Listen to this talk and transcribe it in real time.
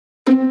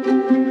Welcome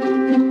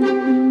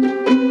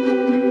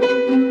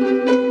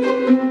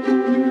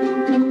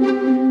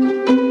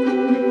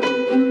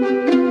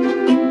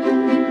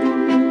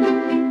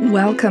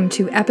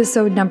to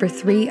episode number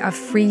 3 of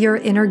Free Your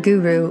Inner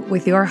Guru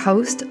with your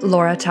host,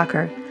 Laura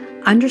Tucker.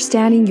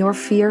 Understanding your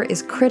fear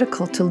is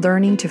critical to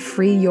learning to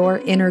free your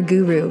inner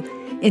guru.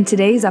 In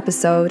today's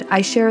episode,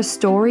 I share a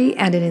story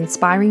and an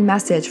inspiring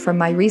message from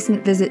my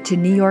recent visit to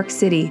New York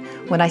City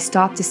when I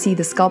stopped to see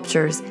the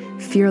sculptures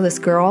Fearless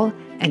Girl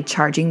and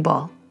Charging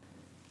Bull.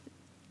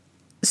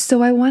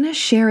 So I want to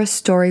share a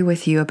story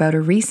with you about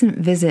a recent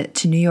visit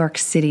to New York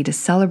City to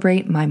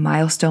celebrate my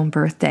milestone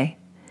birthday.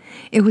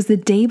 It was the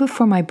day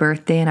before my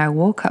birthday, and I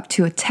woke up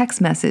to a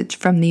text message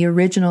from the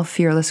original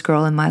fearless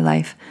girl in my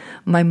life,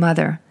 my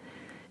mother.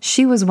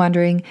 She was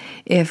wondering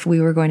if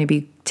we were going to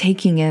be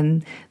taking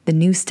in the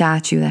new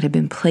statue that had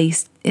been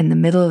placed in the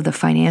middle of the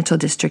financial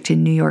district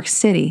in New York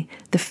City,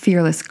 the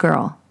Fearless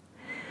Girl.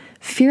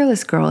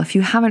 Fearless Girl, if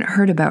you haven't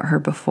heard about her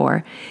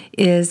before,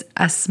 is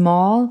a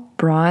small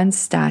bronze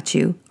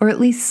statue, or at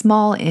least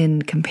small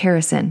in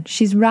comparison.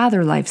 She's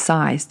rather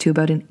life-size to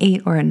about an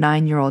 8 or a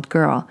 9-year-old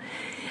girl.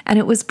 And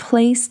it was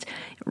placed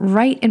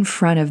right in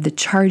front of the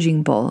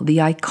Charging Bull, the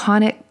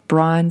iconic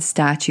bronze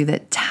statue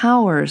that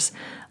towers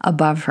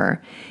above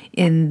her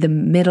in the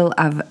middle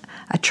of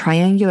a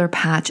triangular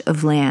patch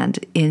of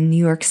land in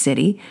New York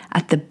City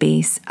at the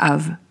base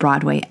of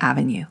Broadway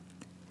Avenue.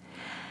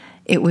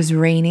 It was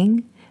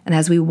raining, and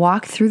as we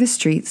walked through the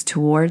streets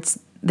towards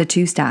the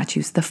two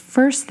statues, the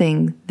first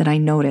thing that I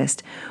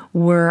noticed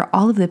were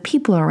all of the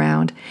people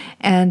around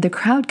and the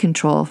crowd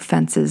control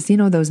fences,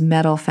 those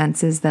metal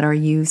fences that are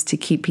used to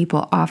keep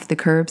people off the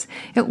curbs.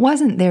 It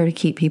wasn't there to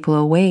keep people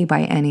away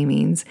by any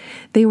means.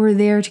 They were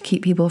there to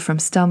keep people from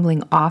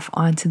stumbling off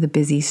onto the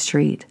busy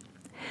street.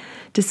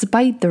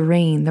 Despite the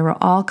rain, there were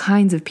all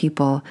kinds of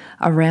people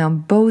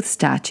around both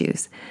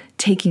statues,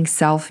 taking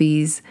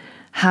selfies,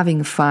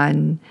 having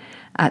fun,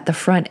 at the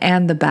front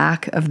and the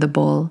back of the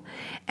bull,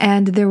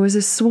 and there was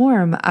a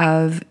swarm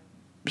of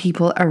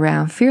people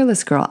around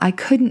Fearless Girl. I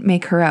couldn't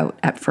make her out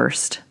at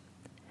first.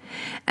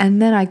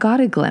 And then I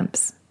got a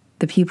glimpse.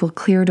 The people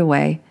cleared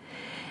away,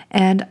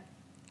 and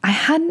I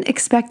hadn't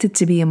expected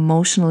to be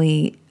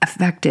emotionally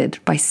affected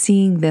by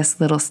seeing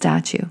this little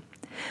statue.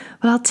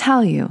 But I'll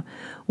tell you,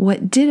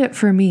 what did it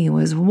for me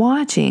was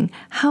watching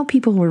how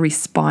people were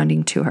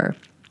responding to her.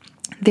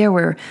 There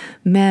were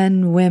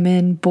men,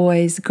 women,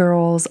 boys,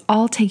 girls,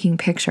 all taking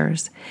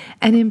pictures.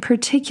 And in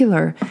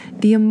particular,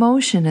 the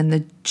emotion and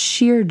the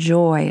sheer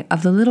joy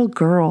of the little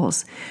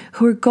girls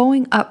who were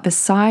going up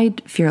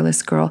beside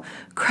Fearless Girl,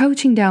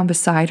 crouching down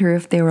beside her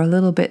if they were a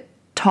little bit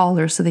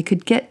taller so they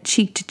could get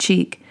cheek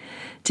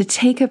to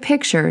take a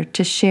picture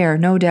to share,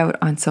 no doubt,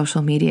 on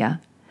social media.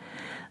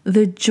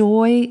 The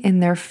joy in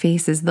their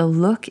faces, the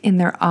look in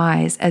their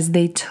eyes as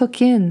they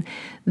took in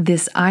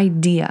this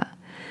idea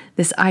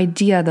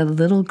the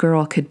little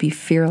girl could be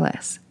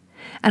fearless.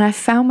 And I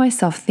found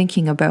myself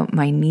thinking about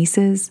my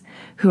nieces,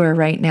 who are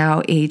right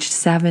now aged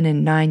 7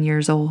 and 9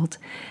 years old,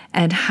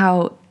 and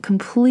how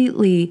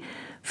completely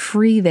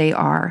free they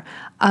are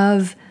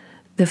of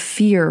the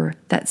fear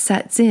that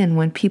sets in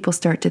when people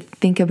start to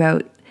think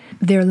about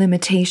their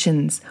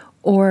limitations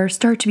or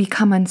start to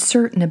become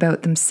uncertain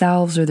about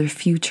themselves or their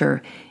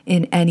future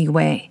in any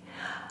way.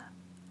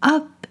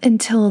 Up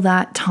until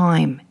that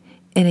time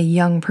in a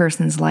young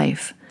person's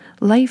life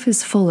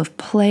is full of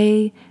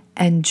play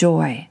and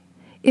joy.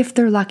 If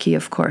they're lucky,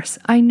 of course.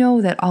 I know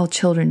that all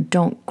children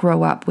don't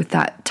grow up with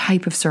that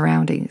type of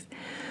surroundings.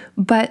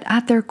 But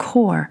at their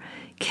core,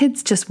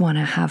 kids just want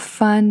to have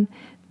fun,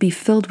 be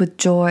filled with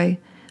joy,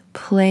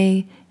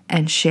 play,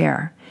 and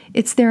share.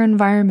 It's their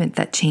environment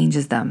that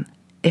changes them,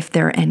 if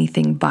they're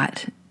anything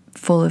but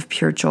full of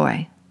pure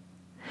joy.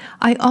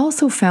 I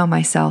also found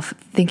myself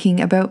thinking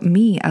about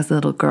me as a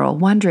little girl,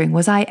 wondering,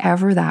 was I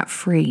ever that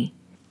free?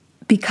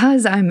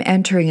 Because I'm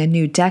entering a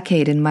new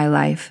decade in my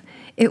life,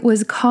 it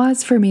was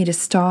cause for me to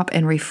stop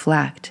and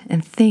reflect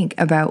and think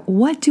about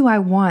what do I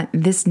want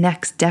this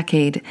next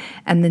decade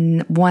and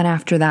the one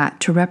after that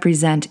to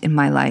represent in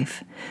my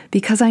life.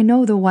 Because I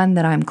know the one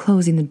that I'm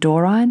closing the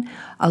door on,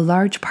 a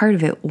large part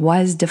of it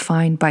was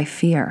defined by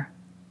fear.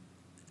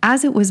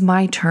 As it was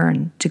my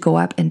turn to go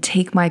up and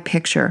take my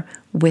picture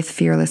with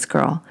Fearless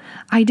Girl,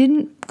 I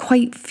didn't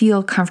quite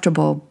feel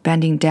comfortable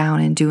bending down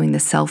and doing the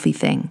selfie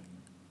thing.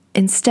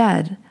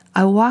 Instead,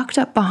 I walked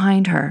up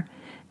behind her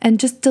and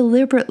just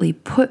deliberately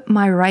put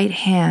my right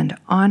hand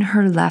on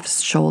her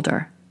left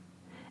shoulder.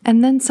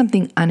 And then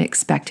something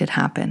unexpected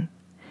happened.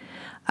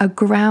 A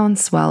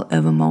groundswell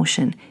of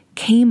emotion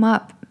came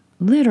up,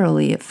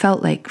 literally, it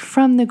felt like,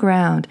 from the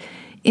ground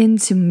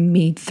into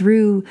me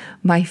through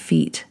my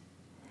feet.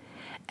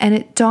 And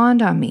it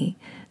dawned on me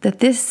that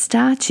this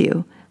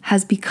statue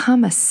has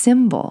become a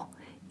symbol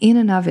in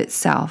and of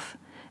itself.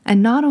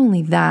 And not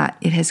only that,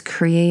 it has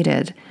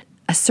created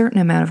a certain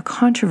amount of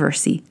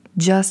controversy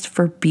just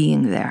for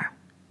being there.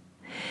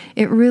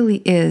 It really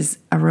is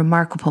a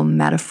remarkable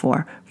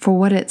metaphor for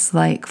what it's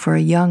like for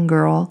a young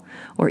girl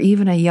or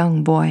even a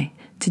young boy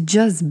to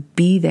just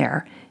be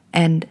there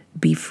and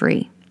be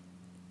free.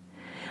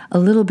 A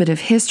little bit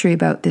of history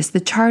about this. The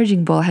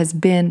Charging Bull has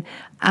been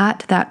at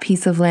that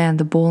piece of land,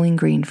 the Bowling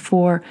Green,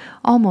 for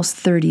almost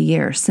 30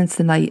 years, since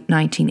the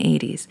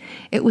 1980s.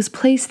 It was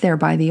placed there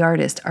by the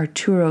artist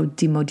Arturo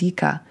Di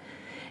Modica,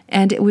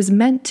 and it was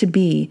meant to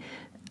be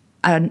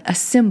a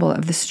symbol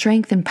of the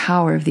strength and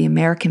power of the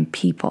American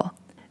people.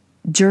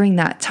 During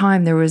that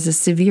time, there was a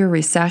severe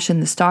recession.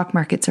 The stock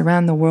markets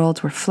around the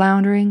world were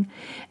floundering,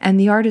 and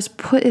the artist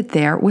put it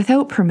there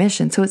without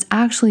permission. So it's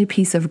actually a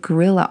piece of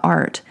guerrilla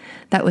art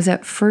that was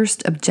at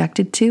first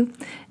objected to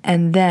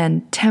and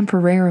then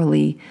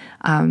temporarily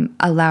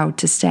allowed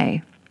to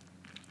stay.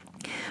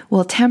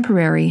 Well,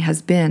 temporary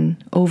has been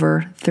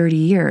over 30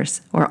 years,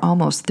 or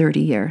almost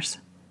 30 years.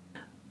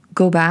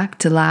 Go back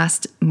to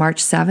last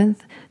March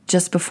 7th,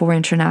 just before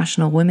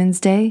International Women's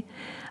Day.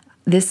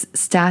 This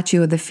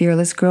statue of the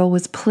Fearless Girl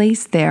was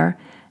placed there.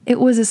 It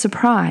was a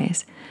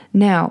surprise.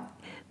 Now,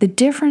 the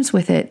difference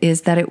with it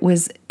is that it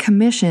was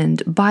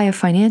commissioned by a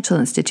financial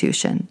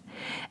institution,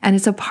 and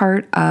it's a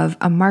part of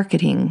a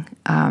marketing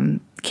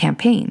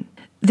campaign.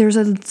 There's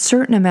a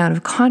certain amount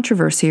of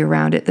controversy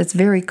around it that's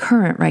very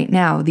current right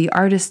now. The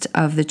artist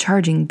of the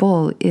Charging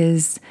Bull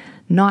is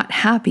not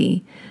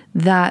happy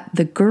that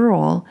the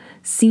girl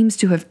seems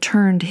to have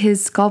turned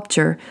his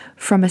sculpture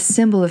from a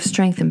symbol of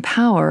strength and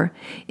power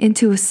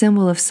into a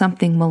symbol of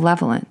something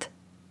malevolent.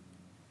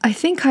 I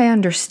think I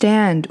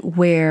understand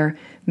where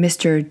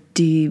Mr.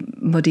 Di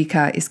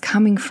Modica is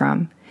coming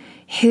from.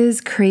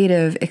 His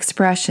creative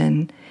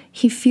expression,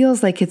 he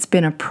feels like it's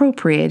been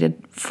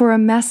appropriated for a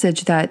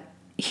message that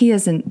he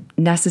isn't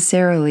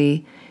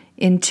necessarily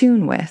in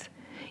tune with.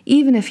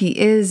 Even if he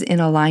is in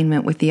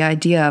alignment with the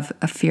idea of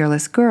a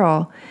fearless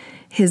girl,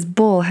 his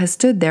bull has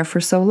stood there for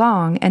so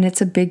long, and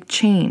it's a big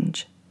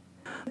change.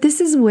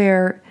 This is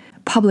where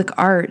public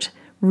art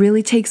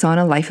really takes on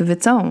a life of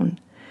its own.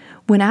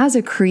 When as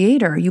a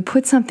creator, you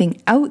put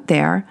something out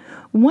there,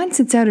 once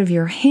it's out of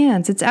your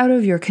hands, it's out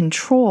of your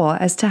control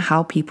as to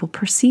how people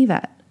perceive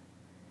it.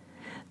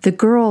 The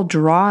girl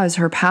draws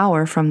her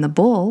power from the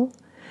bull.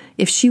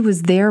 If she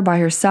was there by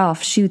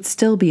herself, she would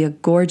still be a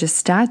gorgeous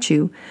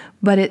statue,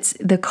 but it's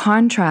the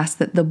contrast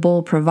that the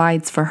bull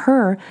provides for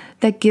her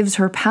that gives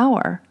her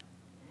power.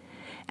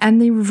 And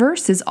the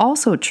reverse is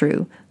also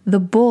true. The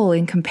bull,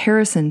 in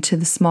comparison to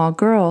the small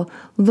girl,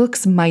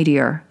 looks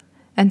mightier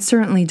and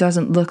certainly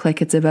doesn't look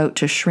like it's about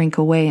to shrink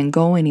away and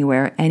go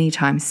anywhere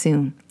anytime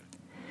soon.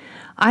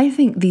 I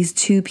think these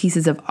two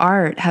pieces of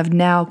art have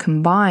now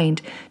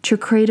combined to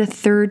create a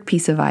third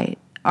piece of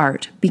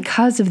art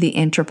because of the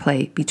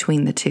interplay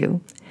between the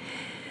two.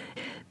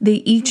 They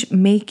each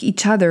make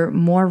each other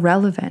more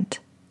relevant.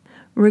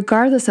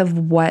 Regardless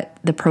of what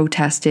the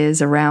protest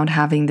is around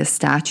having the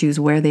statues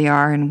where they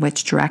are and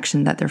which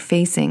direction that they're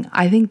facing,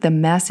 I think the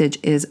message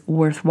is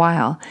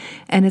worthwhile,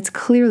 and it's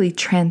clearly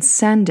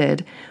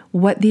transcended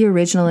what the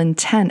original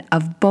intent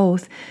of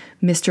both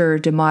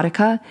Mr. Di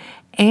Modica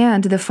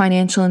and the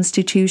financial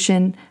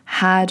institution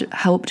had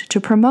hoped to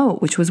promote,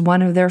 which was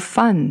one of their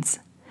funds.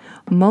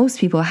 Most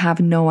people have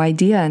no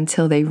idea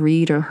until they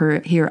read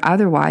or hear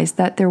otherwise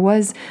that there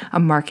was a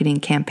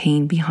marketing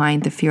campaign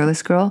behind the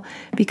Fearless Girl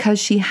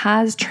because she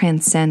has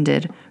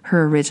transcended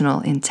her original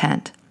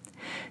intent.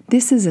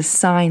 This is a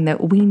sign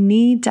that we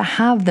need to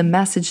have the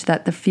message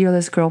that the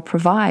Fearless Girl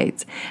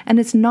provides. And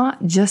it's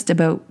not just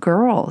about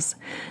girls.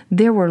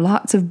 There were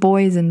lots of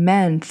boys and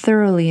men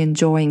thoroughly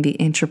enjoying the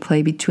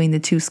interplay between the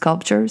two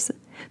sculptures.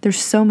 There's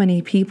so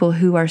many people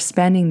who are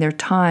spending their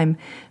time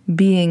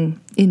being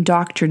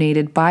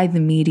indoctrinated by the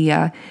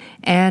media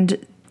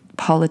and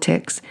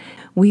politics.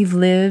 We've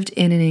lived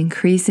in an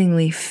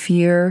increasingly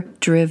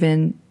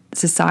fear-driven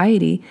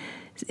society,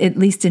 at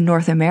least in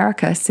North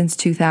America, since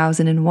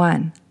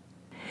 2001.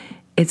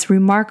 It's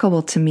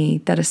remarkable to me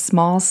that a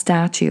small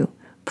statue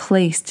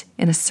placed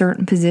in a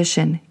certain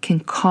position can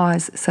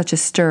cause such a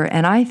stir,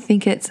 and I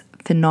think it's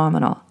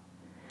phenomenal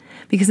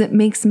because it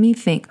makes me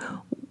think,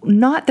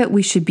 not that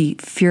we should be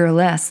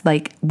fearless,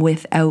 like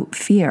without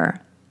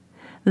fear.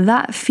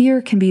 That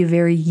fear can be a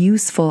very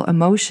useful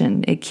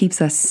emotion. It keeps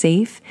us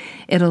safe.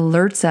 It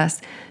alerts us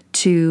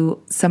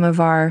to some of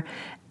our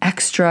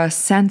extra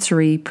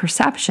sensory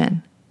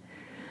perception.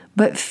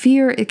 But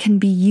fear, it can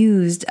be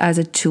used as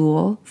a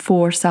tool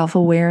for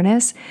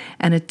self-awareness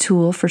and a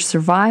tool for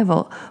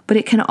survival, but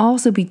it can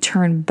also be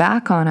turned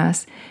back on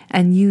us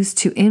and used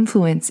to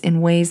influence in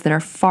ways that are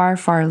far,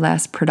 far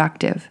less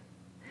productive.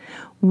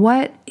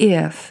 What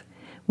if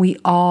we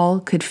all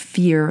could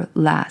fear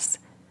less?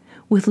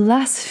 With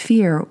less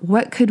fear,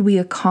 what could we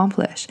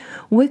accomplish?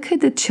 What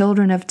could the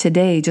children of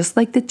today, just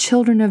like the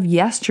children of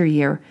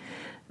yesteryear,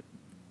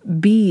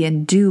 be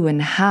and do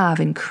and have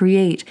and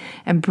create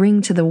and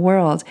bring to the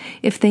world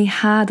if they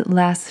had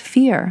less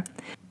fear?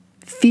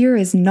 Fear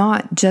is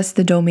not just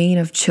the domain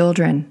of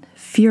children.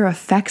 Fear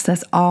affects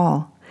us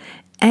all.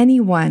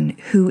 Anyone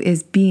who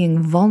is being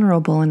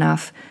vulnerable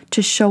enough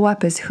to show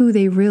up as who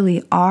they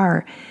really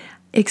are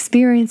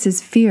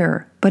experiences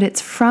fear, but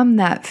it's from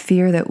that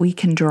fear that we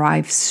can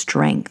derive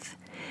strength.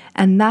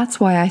 And that's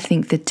why I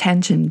think the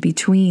tension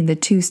between the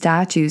two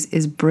statues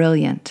is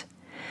brilliant.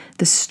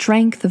 The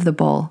strength of the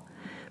bull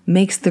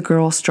makes the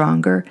girl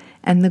stronger,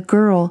 and the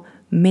girl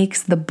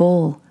makes the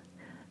bull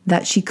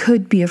that she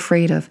could be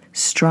afraid of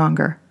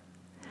stronger,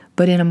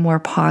 but in a more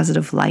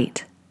positive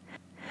light.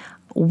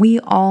 We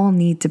all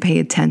need to pay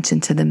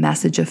attention to the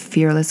message of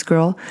Fearless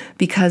Girl,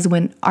 because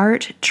when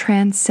art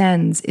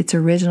transcends its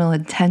original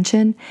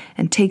intention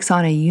and takes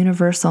on a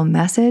universal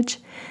message,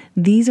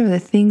 these are the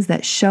things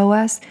that show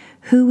us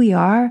who we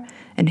are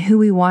and who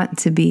we want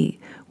to be.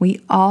 We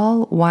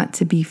all want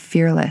to be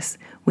fearless.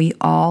 We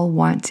all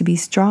want to be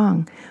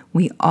strong.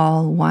 We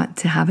all want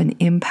to have an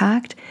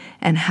impact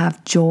and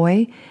have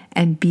joy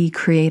and be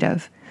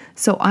creative.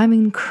 So I'm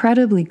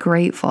incredibly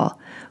grateful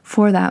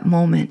for that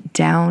moment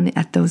down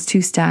at those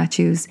two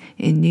statues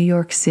in New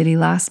York City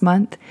last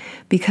month,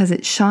 because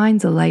it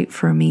shines a light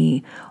for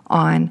me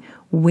on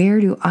where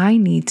do I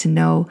need to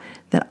know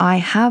that I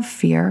have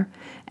fear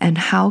and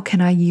how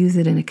can I use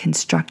it in a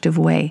constructive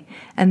way.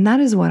 And that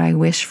is what I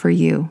wish for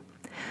you.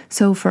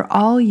 So for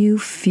all you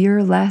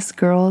fearless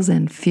girls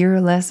and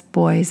fearless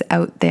boys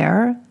out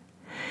there,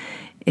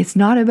 it's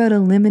not about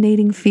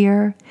eliminating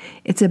fear.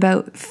 It's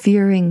about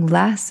fearing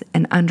less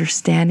and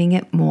understanding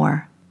it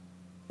more.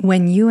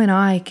 When you and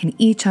I can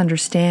each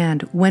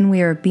understand when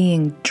we are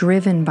being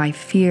driven by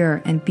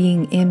fear and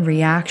being in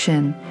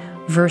reaction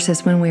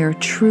versus when we are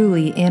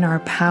truly in our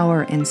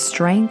power and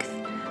strength,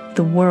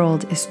 the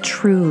world is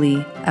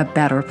truly a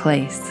better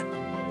place.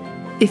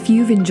 If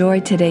you've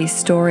enjoyed today's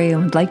story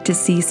and would like to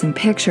see some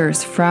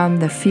pictures from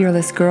the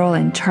Fearless Girl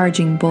and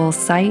Charging Bull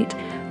site,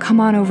 come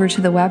on over to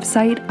the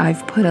website.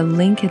 I've put a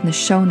link in the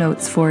show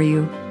notes for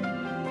you.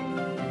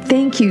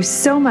 Thank you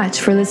so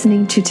much for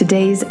listening to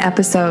today's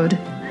episode.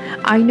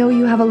 I know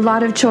you have a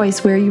lot of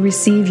choice where you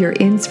receive your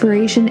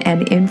inspiration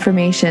and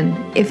information.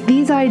 If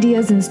these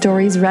ideas and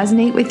stories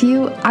resonate with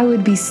you, I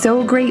would be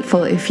so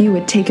grateful if you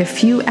would take a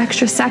few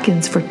extra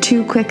seconds for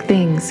two quick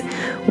things.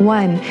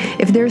 One,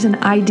 if there's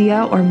an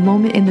idea or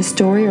moment in the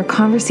story or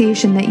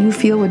conversation that you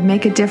feel would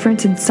make a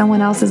difference in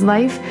someone else's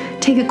life,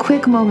 take a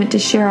quick moment to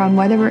share on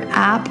whatever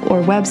app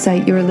or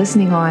website you're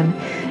listening on.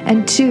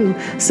 And two,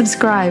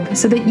 subscribe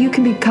so that you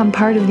can become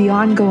part of the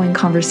ongoing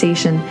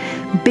conversation.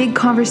 Big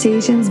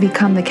conversations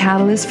become the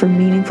catalyst for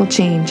meaningful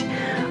change.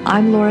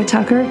 I'm Laura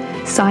Tucker,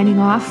 signing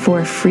off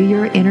for Free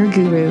Your Inner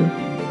Guru.